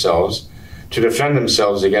immunize themselves, to defend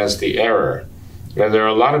themselves against the error. And there are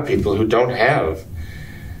a lot of people who don't have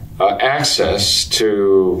ready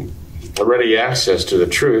access to the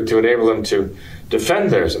truth to enable them to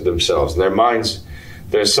defend themselves, their minds,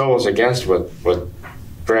 their souls against what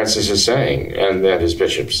Francis is saying and his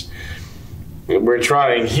bishops. We're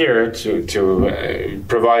trying here to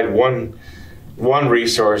provide one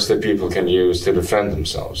resource that people can use to defend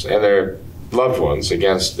themselves and their loved ones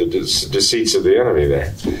against the deceits of the enemy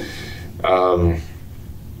there.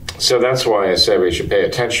 So that's why I say we should pay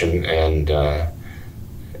attention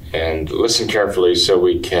and listen carefully so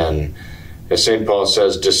we can, as St. Paul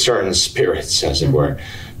says, discern spirits, as it were.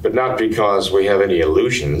 But not because we have any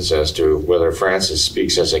illusions as to whether Francis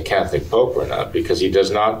speaks as a Catholic Pope or not, because he does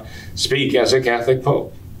not speak as a Catholic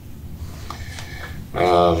Pope.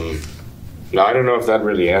 Now, I don't know if that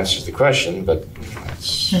really answers the question, but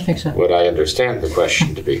that's I think so. What I understand the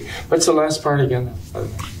question to be. What's the last part again?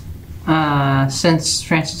 Since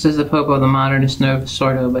Francis is the Pope of the Modernist Novus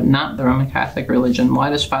Ordo, but not the Roman Catholic religion, why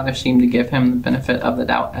does Father seem to give him the benefit of the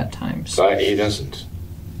doubt at times? He doesn't.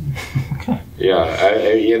 Okay.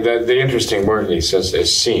 The interesting word he says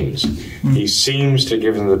is seems. He seems to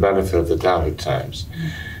give him the benefit of the doubt at times.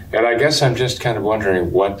 And I guess I'm just kind of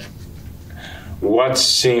wondering what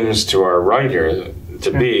seems to our writer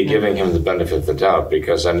to be giving him the benefit of the doubt,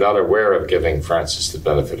 because I'm not aware of giving Francis the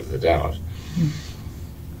benefit of the doubt.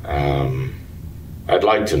 I'd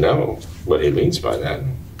like to know what he means by that.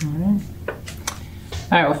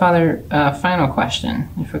 All right, well, Father, final question,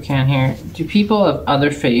 if we can here. Do people of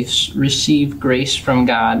other faiths receive grace from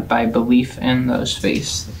God by belief in those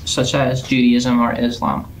faiths, such as Judaism or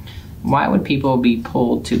Islam? Why would people be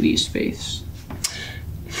pulled to these faiths?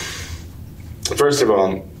 First of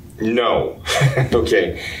all, no.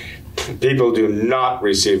 Okay. People do not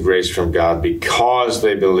receive grace from God because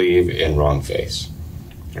they believe in wrong faiths.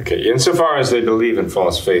 Okay. Insofar as they believe in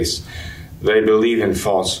false faiths, they believe in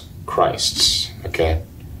false Christs. Okay.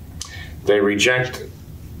 They reject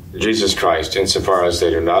Jesus Christ insofar as they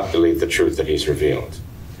do not believe the truth that he's revealed.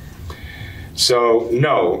 So,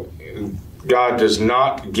 no, God does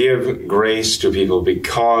not give grace to people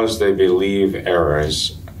because they believe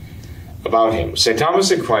errors about him. St.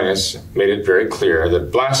 Thomas Aquinas made it very clear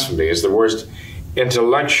that blasphemy is the worst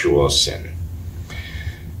intellectual sin,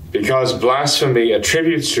 because blasphemy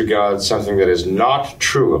attributes to God something that is not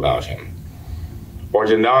true about him, or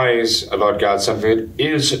denies about God something that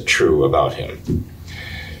is true about him.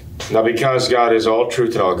 Now, because God is all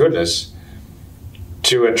truth and all goodness,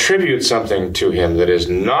 to attribute something to him that is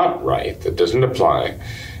not right, that doesn't apply,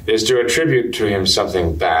 is to attribute to him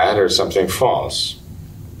something bad or something false.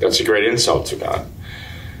 That's a great insult to God.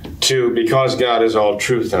 Because God is all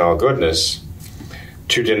truth and all goodness,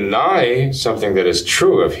 to deny something that is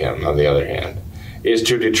true of him, on the other hand, is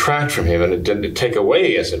to detract from him and to take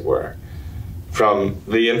away, as it were, from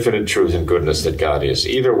the infinite truth and goodness that God is.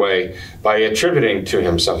 Either way, by attributing to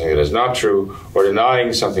him something that is not true or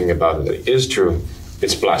denying something about him that is true,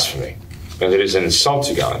 it's blasphemy. And it is an insult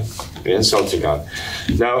to God. An insult to God.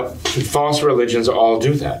 Now, false religions all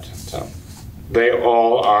do that. So they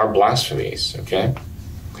all are blasphemies, okay?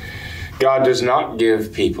 God does not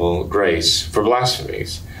give people grace for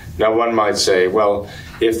blasphemies. Now, one might say, well,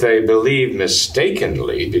 if they believe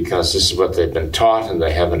mistakenly, because this is what they've been taught and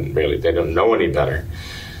they don't know any better,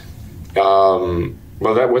 well,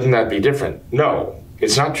 wouldn't that be different? No,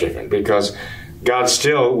 it's not different, because God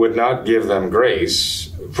still would not give them grace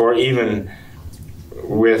for, even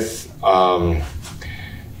with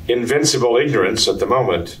invincible ignorance at the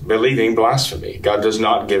moment, believing blasphemy. God does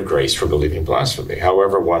not give grace for believing blasphemy.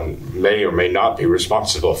 However, one may or may not be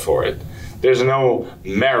responsible for it. There's no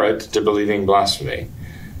merit to believing blasphemy.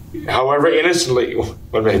 However innocently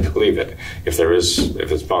one may believe it, if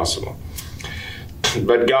it's possible.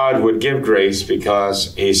 But God would give grace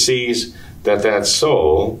because he sees that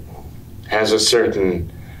soul has a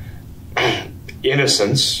certain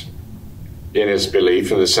innocence in his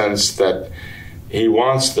belief, in the sense that he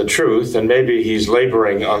wants the truth, and maybe he's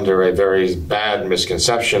laboring under a very bad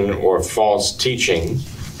misconception or false teaching,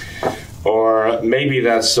 or maybe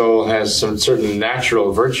that soul has some certain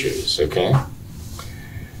natural virtues, okay,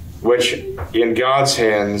 which in God's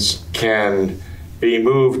hands can be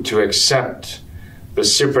moved to accept the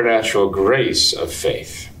supernatural grace of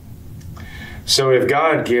faith. So if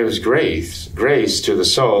God gives grace to the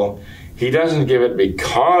soul, he doesn't give it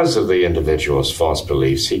because of the individual's false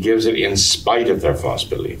beliefs. He gives it in spite of their false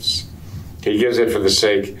beliefs. He gives it for the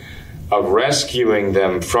sake of rescuing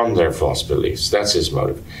them from their false beliefs. That's his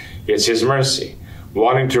motive. It's his mercy.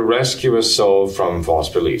 wanting to rescue a soul from false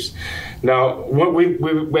beliefs. Now, what we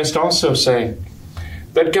must also say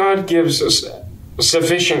that God gives us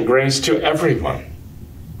sufficient grace to everyone.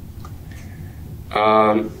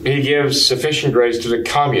 He gives sufficient grace to the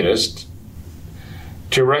communist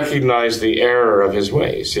to recognize the error of his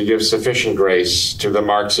ways. He gives sufficient grace to the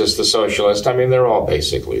Marxist, the socialist. I mean, they're all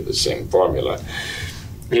basically the same formula.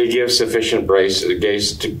 He gives sufficient grace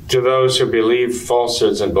to those who believe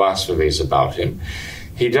falsehoods and blasphemies about him.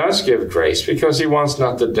 He does give grace because he wants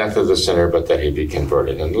not the death of the sinner, but that he be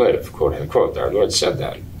converted and live, quote unquote. Our Lord said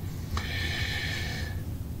that.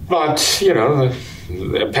 But,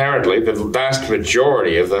 apparently the vast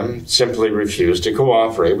majority of them simply refuse to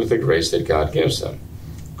cooperate with the grace that God gives them.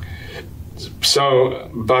 So,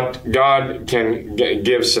 but God can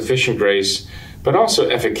give sufficient grace, but also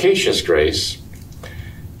efficacious grace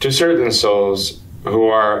to certain souls who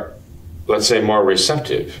are, let's say, more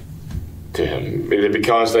receptive to him, either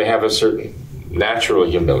because they have a certain natural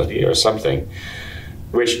humility or something,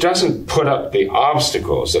 which doesn't put up the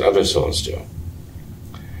obstacles that other souls do.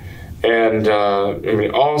 And,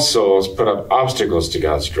 all souls put up obstacles to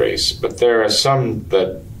God's grace, but there are some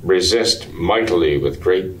that resist mightily with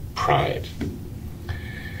great pride.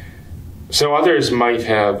 So others might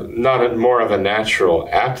have not more of a natural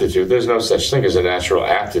aptitude. There's no such thing as a natural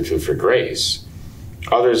aptitude for grace.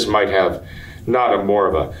 Others might have not more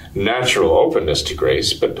of a natural openness to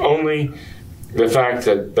grace, but only the fact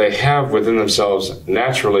that they have within themselves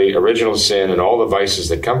naturally original sin and all the vices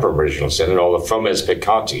that come from original sin and all the fomes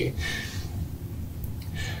peccati.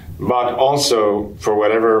 But also, for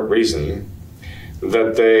whatever reason,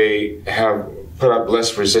 that they have put up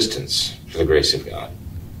less resistance to the grace of God.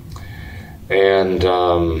 And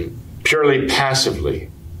purely passively,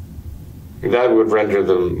 that would render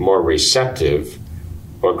them more receptive,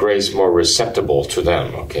 or grace more receptible to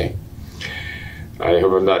them, okay? I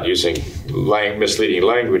hope I'm not using misleading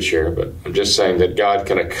language here, but I'm just saying that God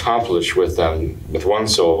can accomplish with them, with one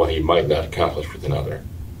soul, what he might not accomplish with another.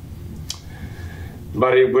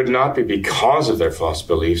 But it would not be because of their false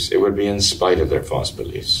beliefs, it would be in spite of their false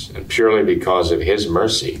beliefs, and purely because of his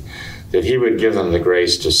mercy, that he would give them the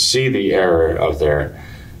grace to see the error of their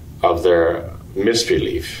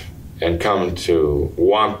misbelief and come to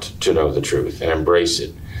want to know the truth and embrace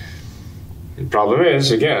it. The problem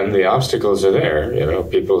is, again, the obstacles are there.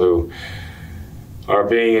 People who are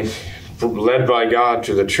being led by God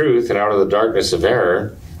to the truth and out of the darkness of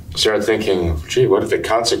error start thinking, gee, what are the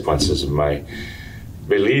consequences of my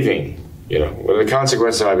believing? What are the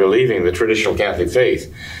consequences of my believing the traditional Catholic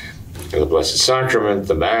faith? The Blessed Sacrament,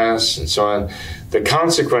 the Mass, and so on. The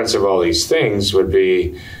consequence of all these things would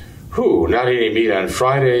be, not eating meat on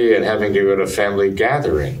Friday and having to go to family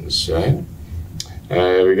gatherings, right?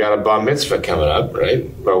 We got a bar mitzvah coming up, right?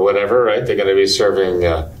 Or whatever, right? They're going to be serving,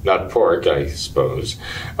 not pork, I suppose.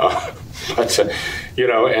 I'm going to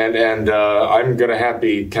have to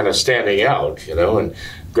be kind of standing out, and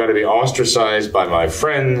going to be ostracized by my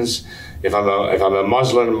friends. If I'm a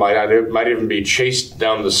Muslim, might even be chased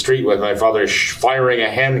down the street with my father firing a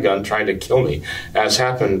handgun trying to kill me, as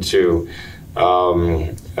happened to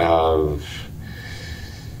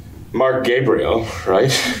Mark Gabriel,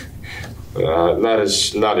 right? That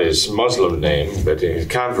is not his Muslim name, but a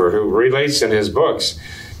convert who relates in his books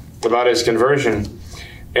about his conversion,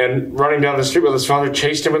 and running down the street with his father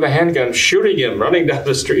chased him with a handgun, shooting him, running down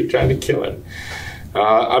the street trying to kill him.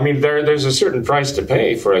 There's a certain price to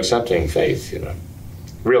pay for accepting faith,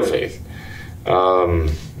 real faith. One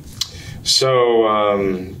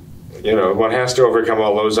has to overcome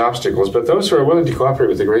all those obstacles, but those who are willing to cooperate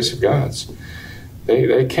with the grace of God,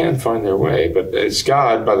 they can find their way, but it's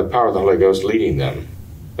God, by the power of the Holy Ghost, leading them.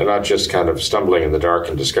 They're not just kind of stumbling in the dark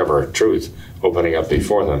and discover truth opening up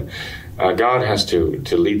before them. God has to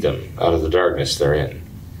lead them out of the darkness they're in.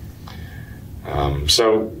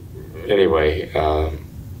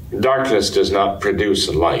 Darkness does not produce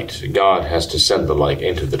light. God has to send the light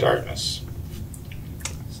into the darkness.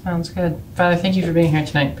 Sounds good. Father, thank you for being here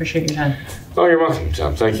tonight. Appreciate your time. Oh, you're welcome,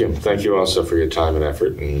 Tom. Thank you. Thank you also for your time and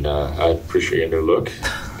effort, and I appreciate your new look.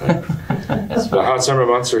 The hot summer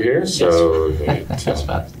months are here, so it's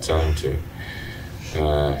time to,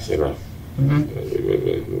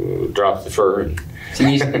 drop the fur.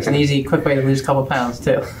 It's an easy, quick way to lose a couple pounds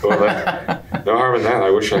too. Well, no harm in that. I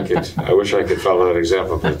wish I could follow that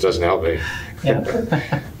example, but it doesn't help me.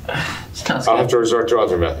 Yeah. I'll have to resort to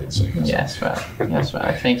other methods. Yes, Father. Yes,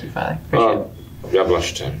 Father. Thank you, Father. Appreciate it. God bless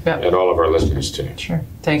you, Tim. Yep. And all of our listeners, too. Sure.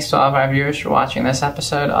 Thanks to all of our viewers for watching this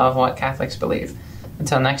episode of What Catholics Believe.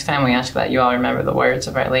 Until next time, we ask that you all remember the words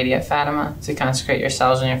of Our Lady at Fatima, to consecrate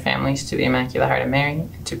yourselves and your families to the Immaculate Heart of Mary,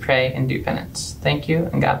 and to pray and do penance. Thank you,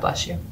 and God bless you.